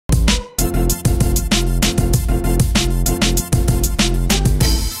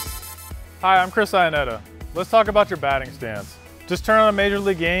Hi, I'm Iannetta. Let's talk about your batting stance. Just turn on a major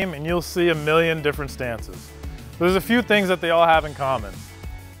league game and you'll see a million different stances. There's a few things that they all have in common.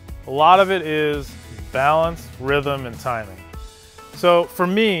 A lot of it is balance, rhythm, and timing. So for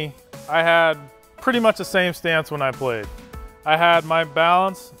me, I had pretty much the same stance when I played. I had my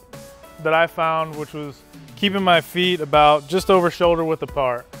balance that I found, which was keeping my feet about just over shoulder width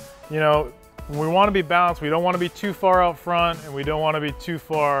apart. You know, when we want to be balanced, we don't want to be too far out front and we don't want to be too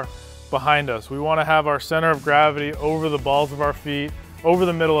far behind us. We want to have our center of gravity over the balls of our feet, over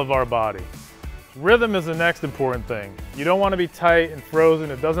the middle of our body. Rhythm is the next important thing. You don't want to be tight and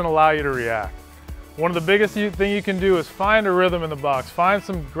frozen. It doesn't allow you to react. One of the biggest thing you can do is find a rhythm in the box. Find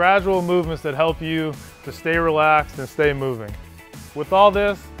some gradual movements that help you to stay relaxed and stay moving. With all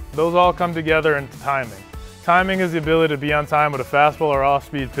this, those all come together in timing. Timing is the ability to be on time with a fastball or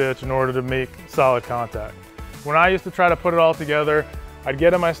off-speed pitch in order to make solid contact. When I used to try to put it all together, I'd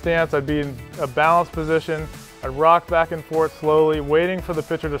get in my stance, I'd be in a balanced position, I'd rock back and forth slowly, waiting for the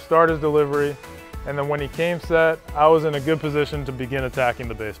pitcher to start his delivery, and then when he came set, I was in a good position to begin attacking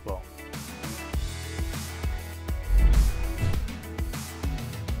the baseball.